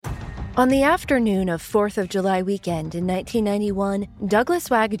On the afternoon of 4th of July weekend in 1991, Douglas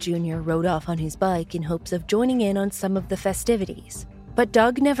Wag Jr. rode off on his bike in hopes of joining in on some of the festivities. But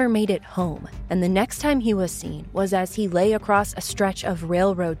Doug never made it home, and the next time he was seen was as he lay across a stretch of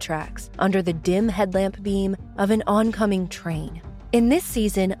railroad tracks under the dim headlamp beam of an oncoming train. In this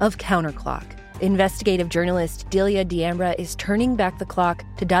season of Counterclock, investigative journalist Delia D'Ambra is turning back the clock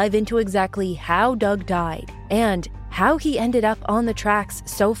to dive into exactly how Doug died and how he ended up on the tracks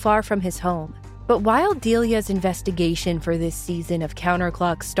so far from his home. But while Delia's investigation for this season of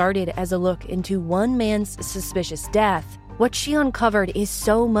Counterclock started as a look into one man's suspicious death, what she uncovered is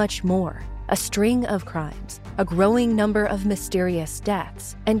so much more. A string of crimes, a growing number of mysterious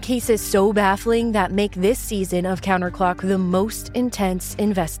deaths, and cases so baffling that make this season of Counterclock the most intense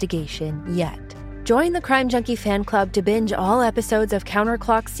investigation yet. Join the Crime Junkie fan club to binge all episodes of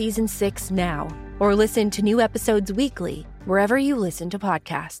Counterclock Season 6 now, or listen to new episodes weekly wherever you listen to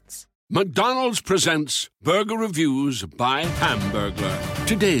podcasts. McDonald's presents Burger Reviews by Hamburglar.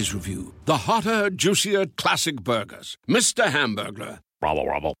 Today's review, the hotter, juicier classic burgers. Mr. Hamburglar. Rubble,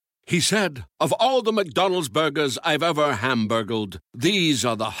 rubble. He said, of all the McDonald's burgers I've ever hamburgled, these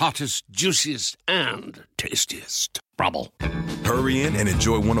are the hottest, juiciest, and tastiest. Rubble. Hurry in and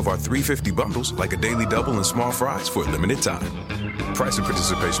enjoy one of our $3.50 bundles, like a daily double and small fries for a limited time. Price and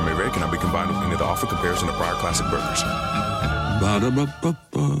participation may vary, cannot be combined with any other offer comparison to prior classic burgers.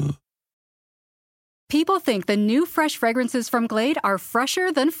 Ba-da-ba-ba-ba. People think the new fresh fragrances from Glade are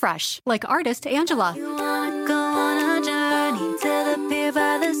fresher than fresh, like artist Angela. You wanna go on a journey to the pier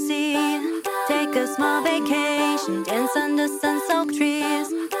by the sea. Take a small vacation, dance under sun-soaked trees.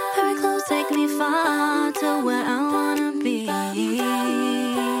 Hurry close, take me far to where I wanna be.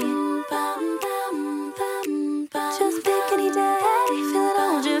 Just pick any day, feel it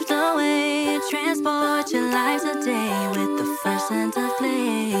all drift away. Transport your lives a day with the fresh scent of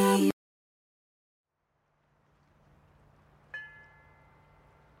Glade.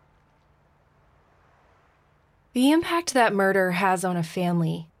 The impact that murder has on a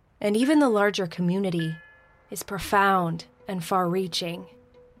family, and even the larger community, is profound and far-reaching.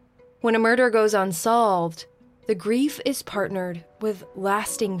 When a murder goes unsolved, the grief is partnered with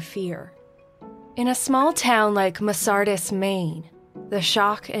lasting fear. In a small town like Masardis, Maine, the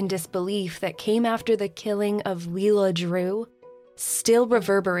shock and disbelief that came after the killing of Lila Drew still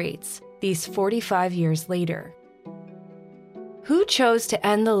reverberates these 45 years later. Who chose to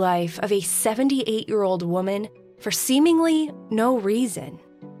end the life of a 78-year-old woman for seemingly no reason?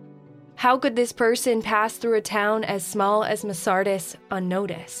 How could this person pass through a town as small as Masardis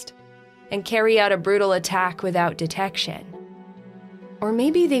unnoticed and carry out a brutal attack without detection? Or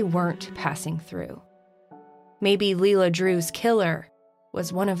maybe they weren't passing through. Maybe Lila Drew's killer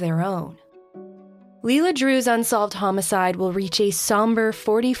was one of their own. Lila Drew's unsolved homicide will reach a somber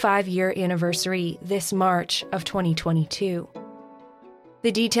 45-year anniversary this March of 2022.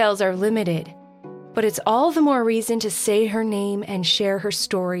 The details are limited, but it's all the more reason to say her name and share her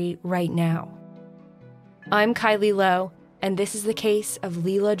story right now. I'm Kylie Lowe, and this is the case of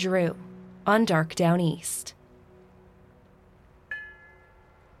Lila Drew on Dark Down East.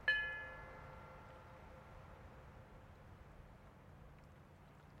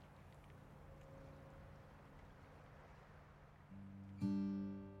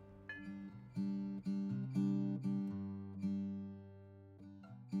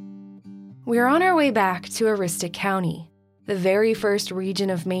 We're on our way back to Aroostook County, the very first region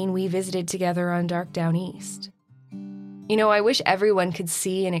of Maine we visited together on Dark Down East. You know, I wish everyone could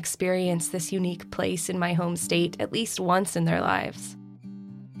see and experience this unique place in my home state at least once in their lives.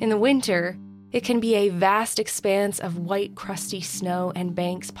 In the winter, it can be a vast expanse of white, crusty snow and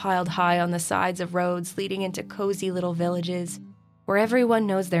banks piled high on the sides of roads leading into cozy little villages where everyone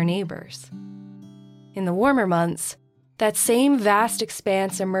knows their neighbors. In the warmer months, that same vast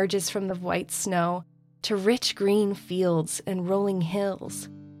expanse emerges from the white snow to rich green fields and rolling hills,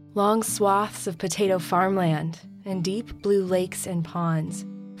 long swaths of potato farmland, and deep blue lakes and ponds,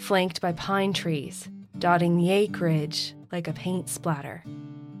 flanked by pine trees, dotting the acreage like a paint splatter.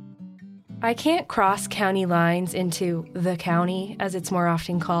 I can't cross county lines into the county, as it's more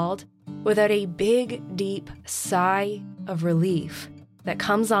often called, without a big, deep sigh of relief that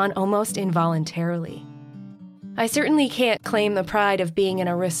comes on almost involuntarily. I certainly can't claim the pride of being an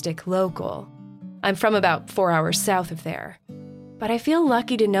Aroostook local. I'm from about 4 hours south of there. But I feel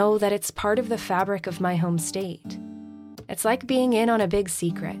lucky to know that it's part of the fabric of my home state. It's like being in on a big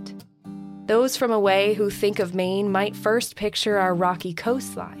secret. Those from away who think of Maine might first picture our rocky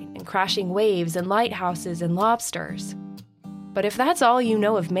coastline and crashing waves and lighthouses and lobsters. But if that's all you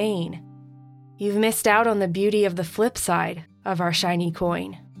know of Maine, you've missed out on the beauty of the flip side of our shiny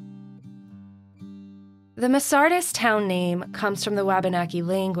coin. The Masardis town name comes from the Wabanaki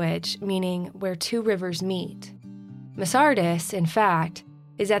language, meaning where two rivers meet. Masardis, in fact,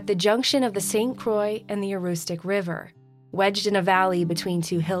 is at the junction of the St. Croix and the Aroostook River, wedged in a valley between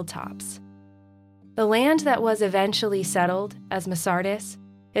two hilltops. The land that was eventually settled as Masardis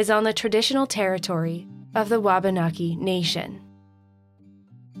is on the traditional territory of the Wabanaki Nation.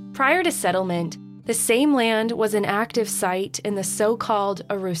 Prior to settlement, the same land was an active site in the so-called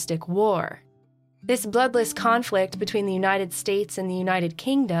Aroostook War. This bloodless conflict between the United States and the United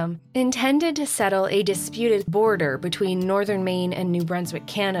Kingdom intended to settle a disputed border between northern Maine and New Brunswick,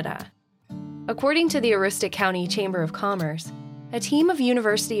 Canada. According to the Aroostook County Chamber of Commerce, a team of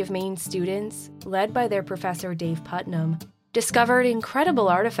University of Maine students, led by their professor Dave Putnam, discovered incredible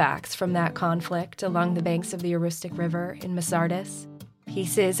artifacts from that conflict along the banks of the Aroostook River in Masardis.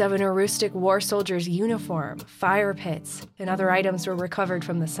 Pieces of an Aroostook war soldier's uniform, fire pits, and other items were recovered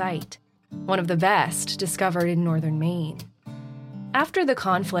from the site, one of the best discovered in northern Maine. After the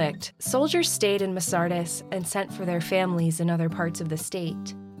conflict, soldiers stayed in Masardis and sent for their families in other parts of the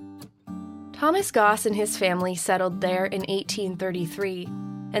state. Thomas Goss and his family settled there in 1833,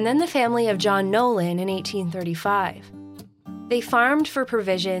 and then the family of John Nolan in 1835. They farmed for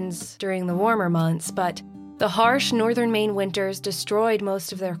provisions during the warmer months, but the harsh northern Maine winters destroyed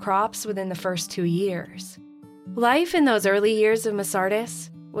most of their crops within the first 2 years. Life in those early years of Masardis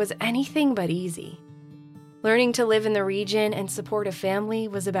was anything but easy. Learning to live in the region and support a family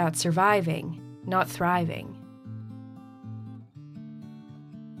was about surviving, not thriving.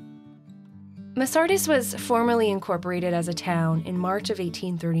 Masardis was formally incorporated as a town in March of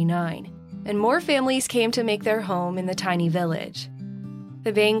 1839, and more families came to make their home in the tiny village.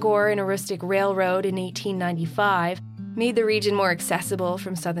 The Bangor and Aroostook Railroad in 1895 made the region more accessible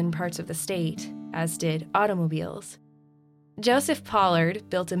from southern parts of the state, as did automobiles. Joseph Pollard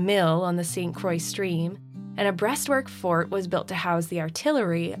built a mill on the St. Croix stream, and a breastwork fort was built to house the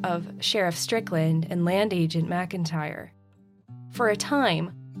artillery of Sheriff Strickland and Land Agent McIntyre. For a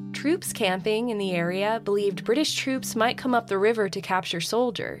time, troops camping in the area believed British troops might come up the river to capture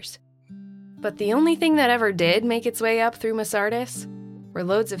soldiers. But the only thing that ever did make its way up through Masardis were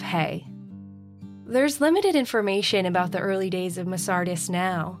loads of hay. There's limited information about the early days of Masardis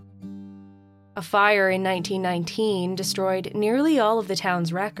now. A fire in 1919 destroyed nearly all of the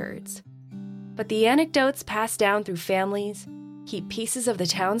town's records, but the anecdotes passed down through families keep pieces of the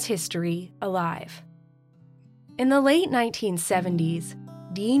town's history alive. In the late 1970s,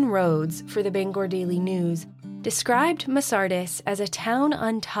 Dean Rhodes for the Bangor Daily News described Masardis as a town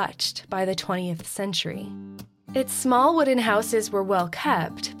untouched by the 20th century. Its small wooden houses were well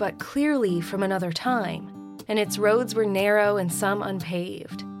kept, but clearly from another time, and its roads were narrow and some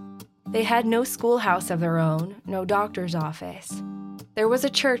unpaved. They had no schoolhouse of their own, no doctor's office. There was a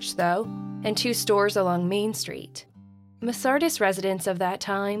church, though, and 2 stores along Main Street. Masardis residents of that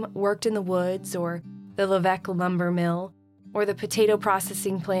time worked in the woods or the Levesque lumber mill, or the potato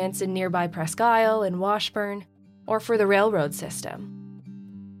processing plants in nearby Presque Isle and Washburn, or for the railroad system.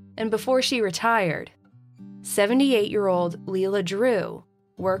 And before she retired, 78-year-old Lila Drew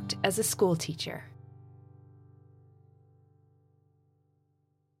worked as a school teacher.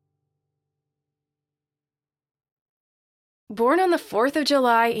 Born on the 4th of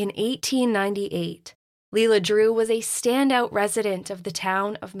July in 1898, Lila Drew was a standout resident of the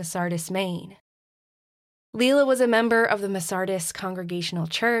town of Masardis, Maine. Lila was a member of the Masardis Congregational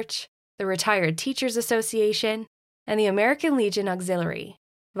Church, the Retired Teachers Association, and the American Legion Auxiliary,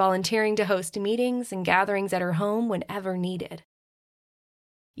 volunteering to host meetings and gatherings at her home whenever needed.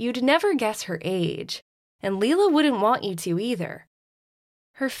 You'd never guess her age, and Lila wouldn't want you to either.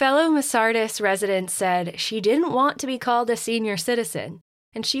 Her fellow Masardis residents said she didn't want to be called a senior citizen,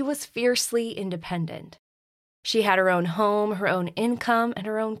 and she was fiercely independent. She had her own home, her own income, and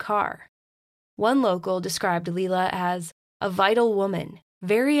her own car. One local described Lila as a vital woman,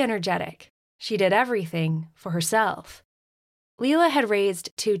 very energetic. She did everything for herself. Lila had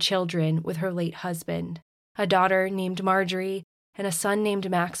raised 2 children with her late husband, a daughter named Marjorie and a son named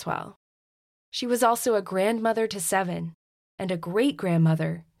Maxwell. She was also a grandmother to 7 and a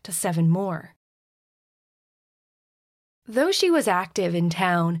great-grandmother to 7 more. Though she was active in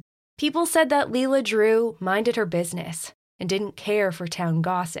town, people said that Lila Drew minded her business and didn't care for town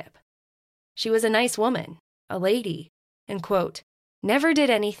gossip. She was a nice woman, a lady, and, quote, never did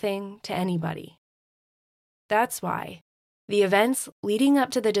anything to anybody. That's why the events leading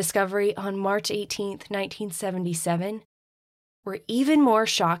up to the discovery on March 18, 1977, were even more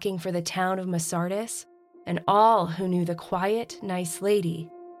shocking for the town of Masardis and all who knew the quiet, nice lady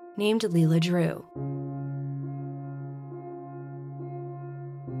named Lila Drew.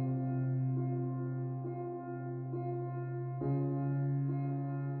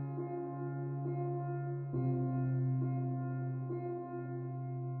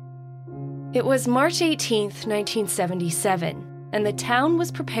 It was March 18th, 1977, and the town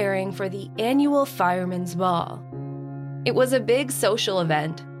was preparing for the annual Fireman's Ball. It was a big social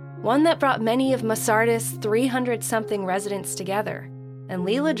event, one that brought many of Masardis' 300-something residents together, and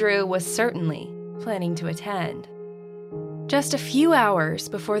Lila Drew was certainly planning to attend. Just a few hours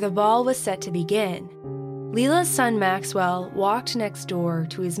before the ball was set to begin, Lila's son Maxwell walked next door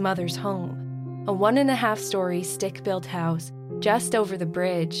to his mother's home, a 1.5-story stick-built house just over the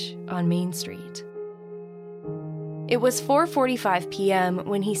bridge on Main Street. It was 4:45 p.m.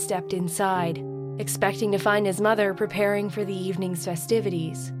 when he stepped inside, expecting to find his mother preparing for the evening's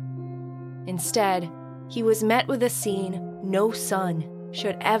festivities. Instead, he was met with a scene no son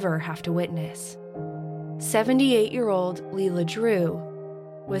should ever have to witness. 78-year-old Lila Drew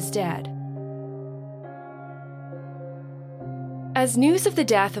was dead. As news of the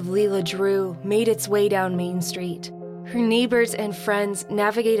death of Lila Drew made its way down Main Street, her neighbors and friends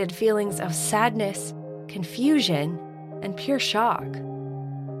navigated feelings of sadness, confusion, and pure shock.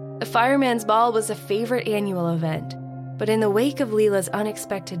 The Fireman's Ball was a favorite annual event, but in the wake of Lila's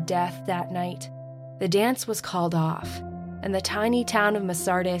unexpected death that night, the dance was called off, and the tiny town of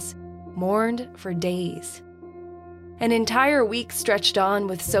Masardis mourned for days. An entire week stretched on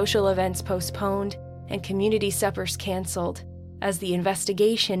with social events postponed and community suppers canceled as the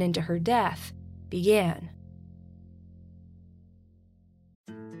investigation into her death began.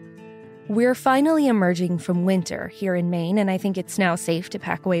 We're finally emerging from winter here in Maine, and I think it's now safe to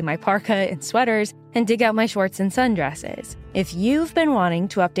pack away my parka and sweaters and dig out my shorts and sundresses. If you've been wanting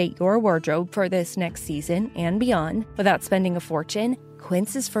to update your wardrobe for this next season and beyond without spending a fortune,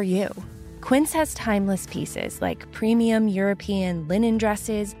 Quince is for you. Quince has timeless pieces like premium European linen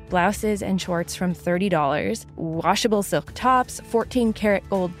dresses, blouses, and shorts from $30, washable silk tops, 14-karat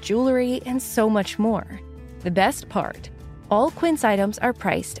gold jewelry, and so much more. The best part, all Quince items are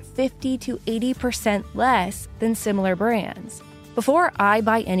priced 50 to 80% less than similar brands. Before I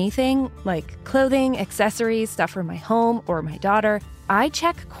buy anything, like clothing, accessories, stuff for my home or my daughter, I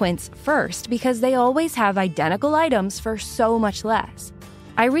check Quince first because they always have identical items for so much less.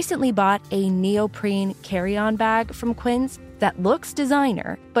 I recently bought a neoprene carry-on bag from Quince that looks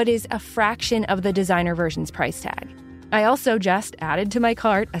designer, but is a fraction of the designer version's price tag. I also just added to my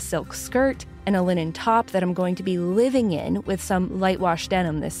cart a silk skirt and a linen top that I'm going to be living in with some light wash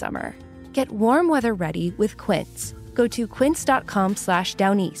denim this summer. Get warm weather ready with Quince. Go to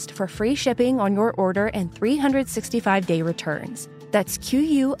quince.com/downeast for free shipping on your order and 365-day returns. That's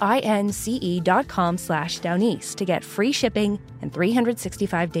QUINCE.com/downeast to get free shipping and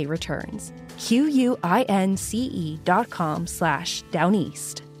 365-day returns.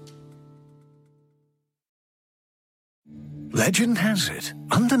 QUINCE.com/downeast. Legend has it,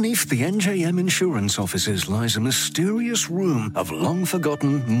 underneath the NJM insurance offices lies a mysterious room of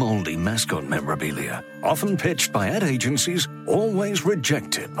long-forgotten, moldy mascot memorabilia, often pitched by ad agencies, always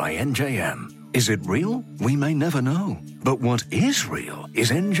rejected by NJM. Is it real? We may never know. But what is real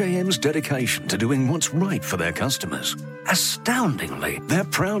is NJM's dedication to doing what's right for their customers. Astoundingly, they're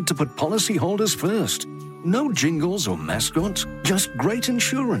proud to put policyholders first. No jingles or mascots, just great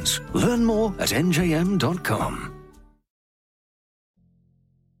insurance. Learn more at njm.com.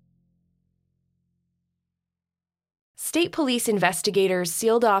 State police investigators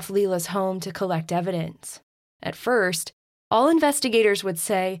sealed off Lila's home to collect evidence. At first, all investigators would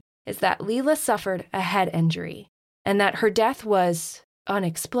say is that Lila suffered a head injury and that her death was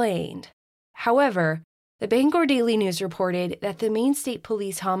unexplained. However, the Bangor Daily News reported that the Maine State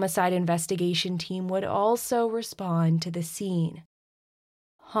Police Homicide Investigation Team would also respond to the scene.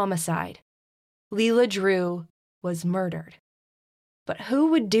 Homicide. Lila Drew was murdered. But who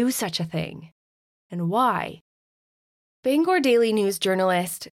would do such a thing? And why? Bangor Daily News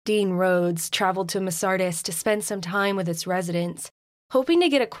journalist Dean Rhodes traveled to Masardis to spend some time with its residents, hoping to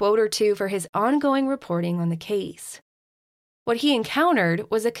get a quote or two for his ongoing reporting on the case. What he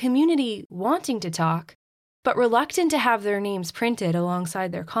encountered was a community wanting to talk, but reluctant to have their names printed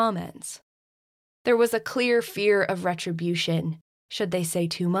alongside their comments. There was a clear fear of retribution, should they say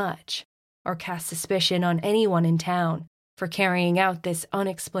too much, or cast suspicion on anyone in town for carrying out this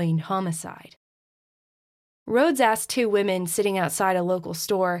unexplained homicide. Rhodes asked two women sitting outside a local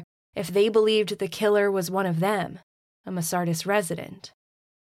store if they believed the killer was one of them, a Masardis resident.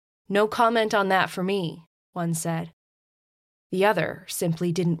 "No comment on that for me," one said. The other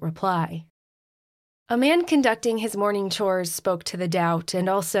simply didn't reply. A man conducting his morning chores spoke to the doubt and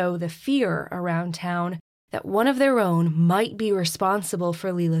also the fear around town that one of their own might be responsible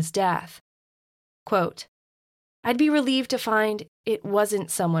for Lila's death. Quote, "I'd be relieved to find it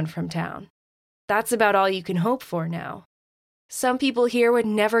wasn't someone from town. That's about all you can hope for now," Some people here would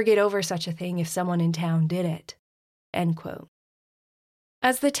never get over such a thing if someone in town did it." End quote.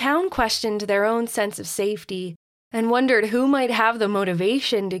 As the town questioned their own sense of safety and wondered who might have the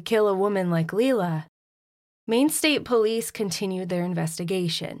motivation to kill a woman like Lila, Maine State Police continued their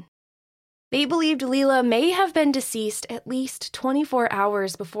investigation. They believed Lila may have been deceased at least 24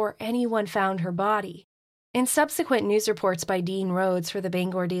 hours before anyone found her body. In subsequent news reports by Dean Rhodes for the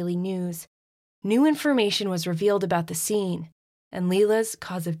Bangor Daily News, new information was revealed about the scene and Lila's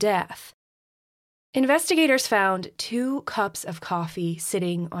cause of death. Investigators found 2 cups of coffee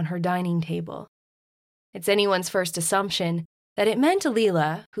sitting on her dining table. It's anyone's first assumption that it meant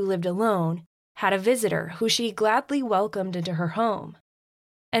Lila, who lived alone, had a visitor who she gladly welcomed into her home.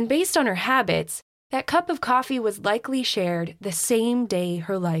 And based on her habits, that cup of coffee was likely shared the same day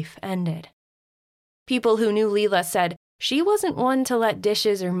her life ended. People who knew Lila said she wasn't one to let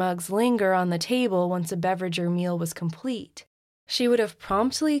dishes or mugs linger on the table once a beverage or meal was complete. She would have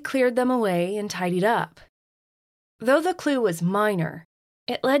promptly cleared them away and tidied up. Though the clue was minor,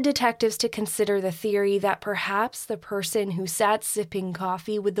 it led detectives to consider the theory that perhaps the person who sat sipping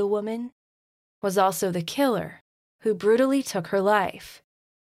coffee with the woman was also the killer who brutally took her life.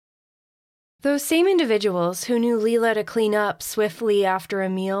 Those same individuals who knew Lila to clean up swiftly after a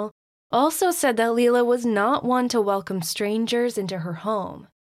meal also said that Lila was not one to welcome strangers into her home.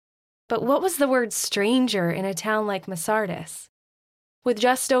 But what was the word stranger in a town like Masardis? With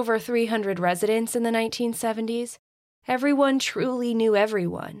just over 300 residents in the 1970s, everyone truly knew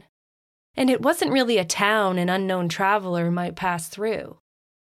everyone. And it wasn't really a town an unknown traveler might pass through.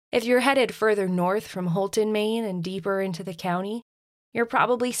 If you're headed further north from Houlton, Maine, and deeper into the county, you're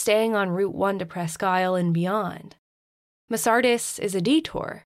probably staying on Route 1 to Presque Isle and beyond. Masardis is a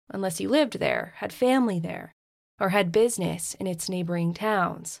detour, unless you lived there, had family there, or had business in its neighboring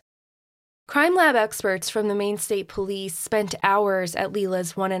towns. Crime lab experts from the Maine State Police spent hours at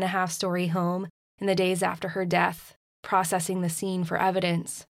Lila's 1.5-story home in the days after her death, processing the scene for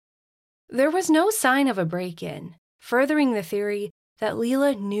evidence. There was no sign of a break-in, furthering the theory that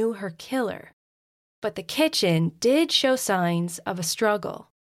Lila knew her killer. But the kitchen did show signs of a struggle.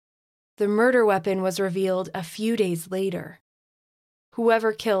 The murder weapon was revealed a few days later.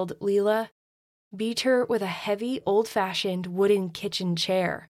 Whoever killed Lila beat her with a heavy, old-fashioned wooden kitchen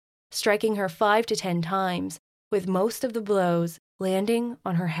chair, striking her 5 to 10 times, with most of the blows landing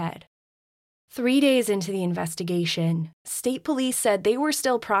on her head. 3 days into the investigation, state police said they were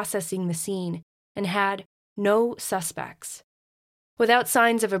still processing the scene and had no suspects. Without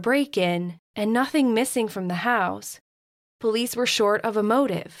signs of a break-in and nothing missing from the house, police were short of a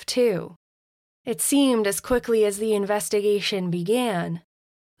motive, too. It seemed as quickly as the investigation began,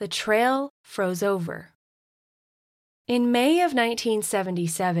 the trail froze over. In May of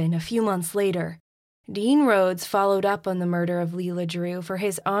 1977, a few months later, Dean Rhodes followed up on the murder of Lila Drew for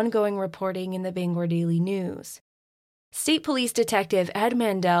his ongoing reporting in the Bangor Daily News. State Police Detective Ed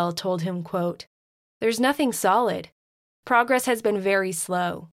Mandel told him, quote, "There's nothing solid. Progress has been very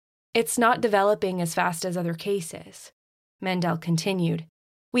slow. It's not developing as fast as other cases." Mandel continued,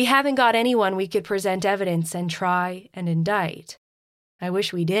 "We haven't got anyone we could present evidence and try and indict. I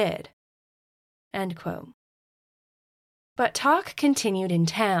wish we did." End quote. But talk continued in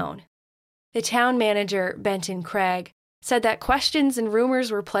town. The town manager, Benton Craig, said that questions and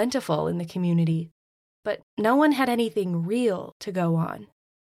rumors were plentiful in the community, but no one had anything real to go on.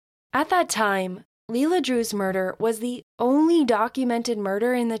 At that time, Lila Drew's murder was the only documented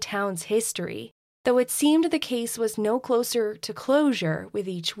murder in the town's history, though it seemed the case was no closer to closure with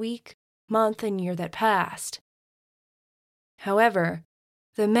each week, month, and year that passed. However,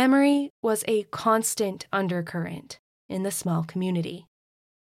 the memory was a constant undercurrent in the small community.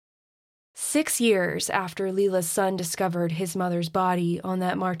 6 years after Lila's son discovered his mother's body on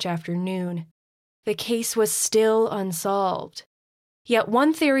that March afternoon, the case was still unsolved. Yet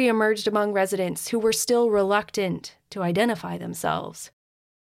one theory emerged among residents who were still reluctant to identify themselves.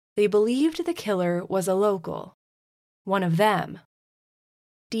 They believed the killer was a local, one of them.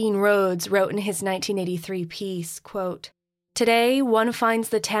 Dean Rhodes wrote in his 1983 piece, quote, "Today, one finds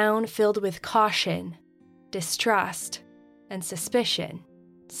the town filled with caution, distrust, and suspicion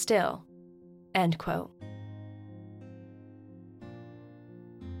still." End quote.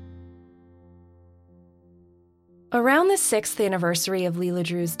 Around the 6th anniversary of Lila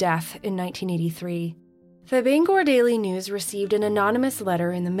Drew's death in 1983, the Bangor Daily News received an anonymous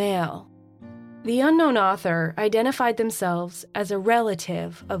letter in the mail. The unknown author identified themselves as a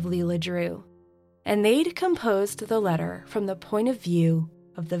relative of Lila Drew, and they'd composed the letter from the point of view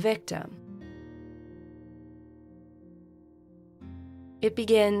of the victim. It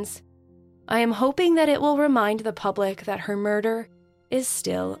begins, I am hoping that it will remind the public that her murder is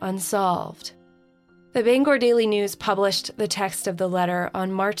still unsolved. The Bangor Daily News published the text of the letter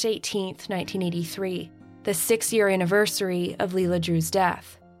on March 18, 1983, the 6-year anniversary of Lila Drew's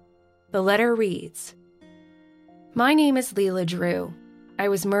death. The letter reads, "My name is Lila Drew. I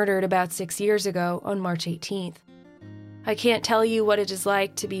was murdered about 6 years ago on March 18th. I can't tell you what it is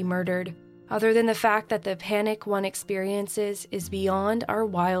like to be murdered, other than the fact that the panic one experiences is beyond our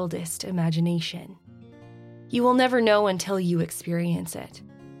wildest imagination. You will never know until you experience it,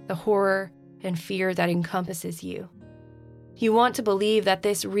 the horror and fear that encompasses you. You want to believe that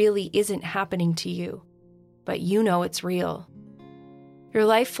this really isn't happening to you, but you know it's real. Your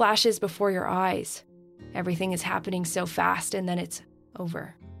life flashes before your eyes. Everything is happening so fast and then it's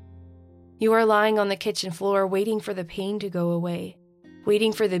over. You are lying on the kitchen floor waiting for the pain to go away,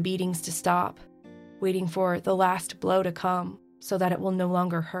 waiting for the beatings to stop, waiting for the last blow to come so that it will no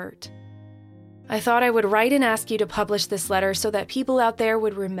longer hurt. I thought I would write and ask you to publish this letter so that people out there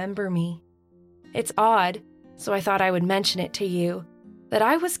would remember me. It's odd, so I thought I would mention it to you, that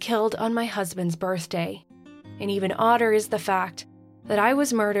I was killed on my husband's birthday, and even odder is the fact that I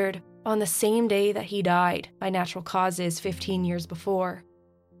was murdered on the same day that he died by natural causes 15 years before.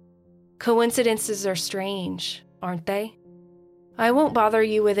 Coincidences are strange, aren't they? I won't bother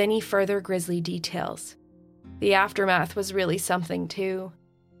you with any further grisly details. The aftermath was really something, too.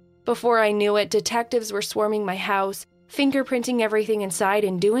 Before I knew it, detectives were swarming my house, fingerprinting everything inside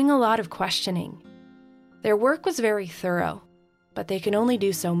and doing a lot of questioning. Their work was very thorough, but they can only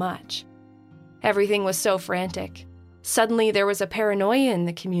do so much. Everything was so frantic. Suddenly there was a paranoia in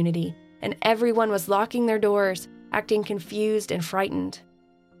the community, and everyone was locking their doors, acting confused and frightened.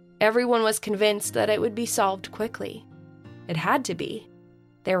 Everyone was convinced that it would be solved quickly. It had to be.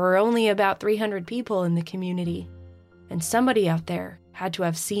 There were only about 300 people in the community, and somebody out there had to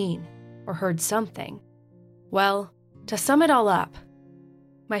have seen or heard something. Well, to sum it all up,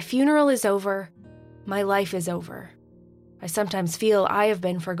 my funeral is over, my life is over. I sometimes feel I have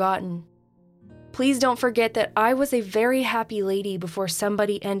been forgotten. Please don't forget that I was a very happy lady before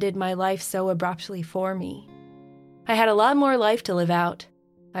somebody ended my life so abruptly for me. I had a lot more life to live out.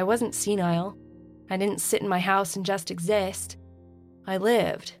 I wasn't senile. I didn't sit in my house and just exist. I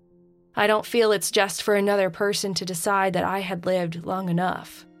lived. I don't feel it's just for another person to decide that I had lived long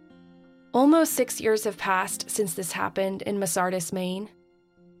enough. Almost 6 years have passed since this happened in Masardis, Maine.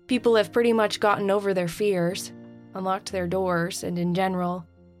 People have pretty much gotten over their fears, unlocked their doors, and in general,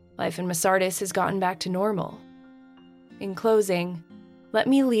 life in Masardis has gotten back to normal. In closing, let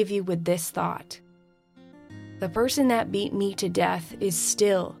me leave you with this thought. The person that beat me to death is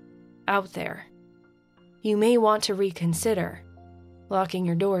still out there. You may want to reconsider locking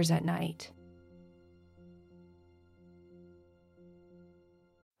your doors at night.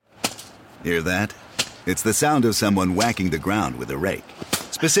 Hear that? It's the sound of someone whacking the ground with a rake.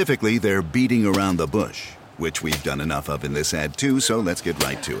 Specifically, they're beating around the bush, which we've done enough of in this ad too, so let's get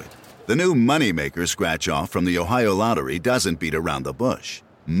right to it. The new Moneymaker scratch-off from the Ohio Lottery doesn't beat around the bush.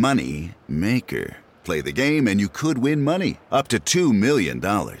 Money Maker. Play the game and you could win money, up to $2 million.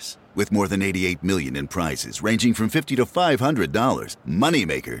 With more than $88 million in prizes, ranging from $50 to $500,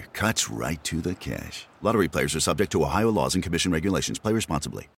 Moneymaker cuts right to the cash. Lottery players are subject to Ohio laws and commission regulations. Play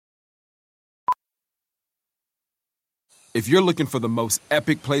responsibly. If you're looking for the most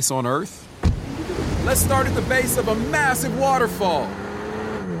epic place on Earth, let's start at the base of a massive waterfall.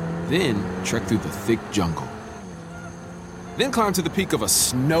 Then trek through the thick jungle. Then climb to the peak of a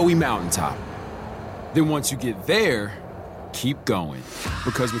snowy mountaintop. Then once you get there, keep going.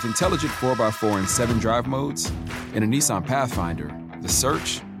 Because with intelligent 4x4 and 7 drive modes and a Nissan Pathfinder, the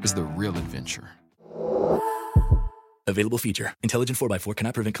search is the real adventure. Available feature. Intelligent 4x4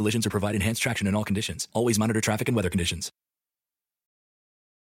 cannot prevent collisions or provide enhanced traction in all conditions. Always monitor traffic and weather conditions.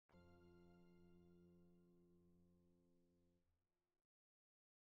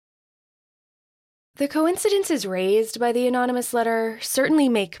 The coincidences raised by the anonymous letter certainly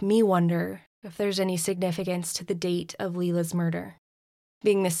make me wonder if there's any significance to the date of Lila's murder,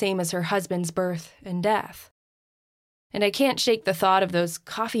 being the same as her husband's birth and death. And I can't shake the thought of those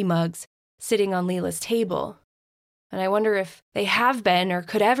coffee mugs sitting on Lila's table, and I wonder if they have been or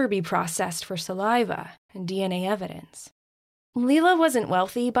could ever be processed for saliva and DNA evidence. Lila wasn't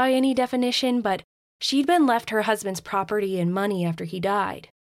wealthy by any definition, but she'd been left her husband's property and money after he died.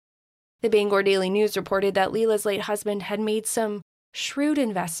 The Bangor Daily News reported that Lila's late husband had made some shrewd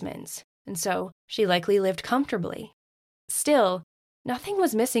investments, and so she likely lived comfortably. Still, nothing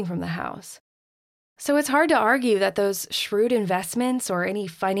was missing from the house. So it's hard to argue that those shrewd investments or any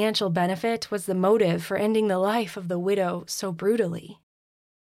financial benefit was the motive for ending the life of the widow so brutally.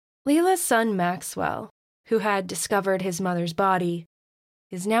 Lila's son Maxwell, who had discovered his mother's body,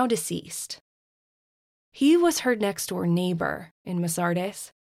 is now deceased. He was her next-door neighbor in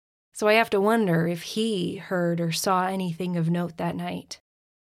Masardis, so I have to wonder if he heard or saw anything of note that night.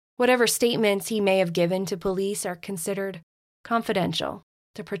 Whatever statements he may have given to police are considered confidential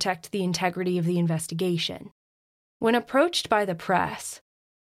to protect the integrity of the investigation. When approached by the press,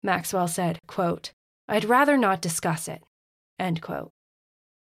 Maxwell said, quote, "I'd rather not discuss it," end quote.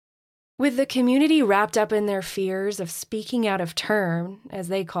 With the community wrapped up in their fears of speaking out of turn, as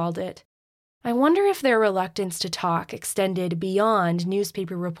they called it, I wonder if their reluctance to talk extended beyond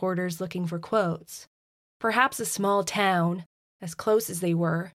newspaper reporters looking for quotes. Perhaps a small town, as close as they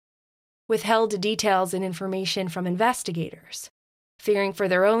were, withheld details and information from investigators, fearing for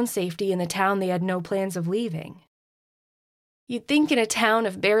their own safety in the town they had no plans of leaving. You'd think in a town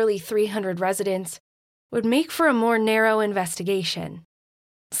of barely 300 residents would make for a more narrow investigation.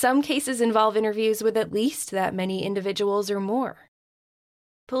 Some cases involve interviews with at least that many individuals or more.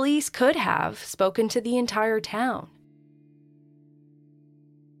 Police could have spoken to the entire town.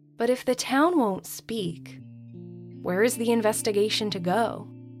 But if the town won't speak, where is the investigation to go?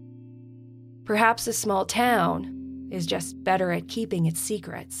 Perhaps a small town is just better at keeping its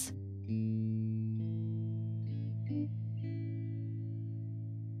secrets.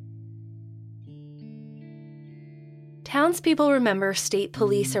 Townspeople remember state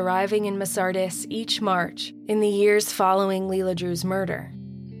police arriving in Masardis each March in the years following Lila Drew's murder,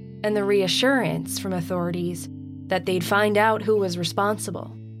 and the reassurance from authorities that they'd find out who was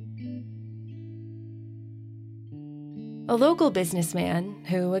responsible. A local businessman,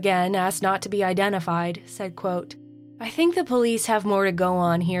 who again asked not to be identified, said, quote, "I think the police have more to go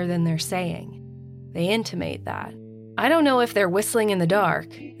on here than they're saying. They intimate that. I don't know if they're whistling in the dark.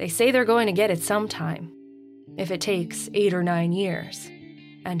 They say they're going to get it sometime, if it takes 8 or 9 years,"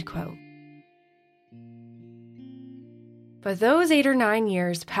 end quote. But those 8 or 9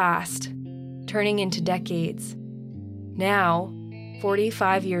 years passed, turning into decades. Now,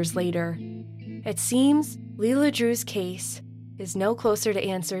 45 years later, it seems Lila Drew's case is no closer to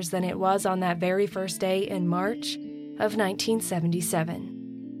answers than it was on that very first day in March of 1977.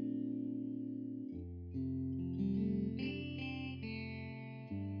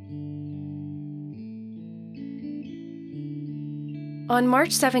 On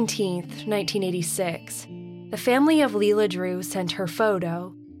March 17, 1986, the family of Lila Drew sent her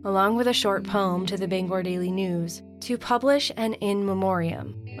photo, along with a short poem, to the Bangor Daily News to publish an in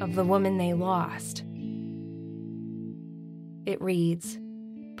memoriam of the woman they lost. It reads,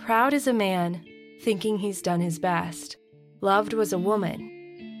 "Proud is a man, thinking he's done his best. Loved was a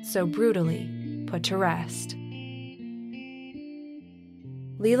woman, so brutally put to rest."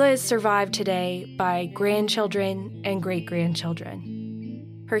 Lila is survived today by grandchildren and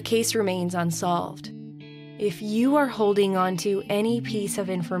great-grandchildren. Her case remains unsolved. If you are holding on to any piece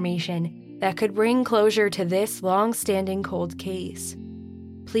of information that could bring closure to this long-standing cold case,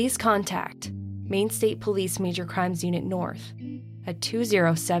 please contact Maine State Police Major Crimes Unit North at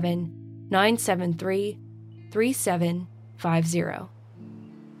 207-973-3750.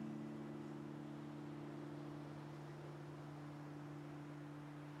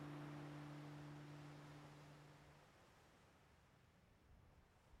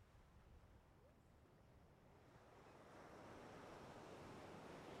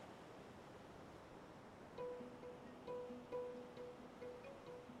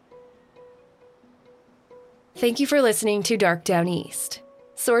 Thank you for listening to Dark Down East.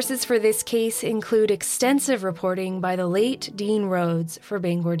 Sources for this case include extensive reporting by the late Dean Rhodes for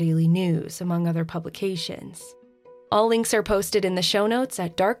Bangor Daily News, among other publications. All links are posted in the show notes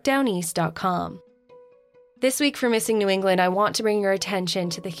at darkdowneast.com. This week for Missing New England, I want to bring your attention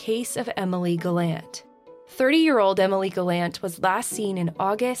to the case of Emily Gallant. 30-year-old Emily Gallant was last seen in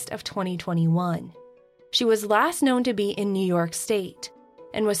August of 2021. She was last known to be in New York State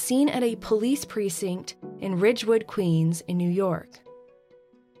and was seen at a police precinct in Ridgewood, Queens, in New York.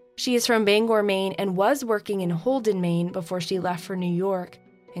 She is from Bangor, Maine, and was working in Holden, Maine before she left for New York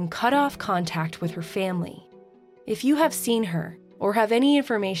and cut off contact with her family. If you have seen her or have any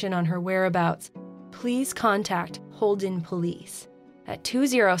information on her whereabouts, please contact Holden Police at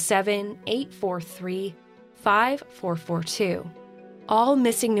 207-843-5442. All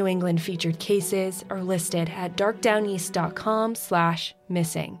Missing New England featured cases are listed at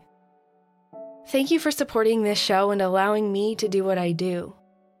darkdowneast.com/missing. Thank you for supporting this show and allowing me to do what I do.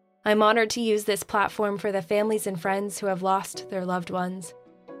 I'm honored to use this platform for the families and friends who have lost their loved ones,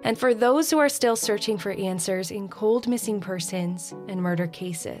 and for those who are still searching for answers in cold missing persons and murder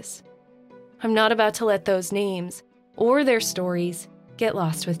cases. I'm not about to let those names or their stories get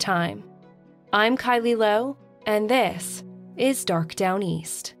lost with time. I'm Kylie Lowe, and this is Dark Down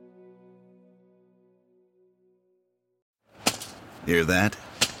East. Hear that?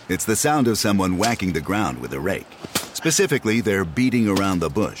 It's the sound of someone whacking the ground with a rake. Specifically, they're beating around the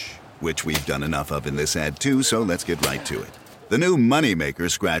bush, which we've done enough of in this ad too, so let's get right to it. The new Money Maker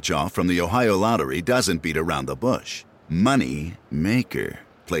scratch-off from the Ohio Lottery doesn't beat around the bush. Money Maker.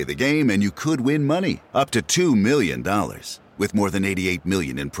 Play the game and you could win money, up to $2 million. With more than $88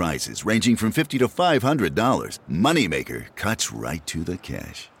 million in prizes, ranging from $50 to $500, Money Maker cuts right to the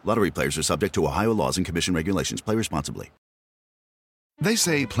cash. Lottery players are subject to Ohio laws and commission regulations. Play responsibly. They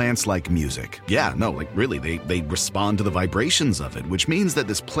say plants like music. Yeah, no, like really, they respond to the vibrations of it, which means that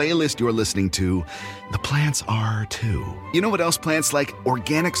this playlist you're listening to, the plants are too. You know what else plants like?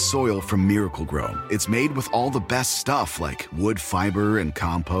 Organic soil from Miracle-Gro. It's made with all the best stuff like wood fiber and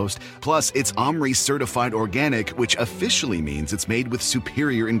compost. Plus, it's OMRI certified organic, which officially means it's made with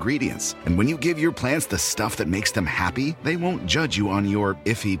superior ingredients. And when you give your plants the stuff that makes them happy, they won't judge you on your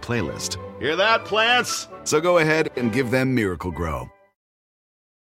iffy playlist. Hear that, plants? So go ahead and give them Miracle-Gro.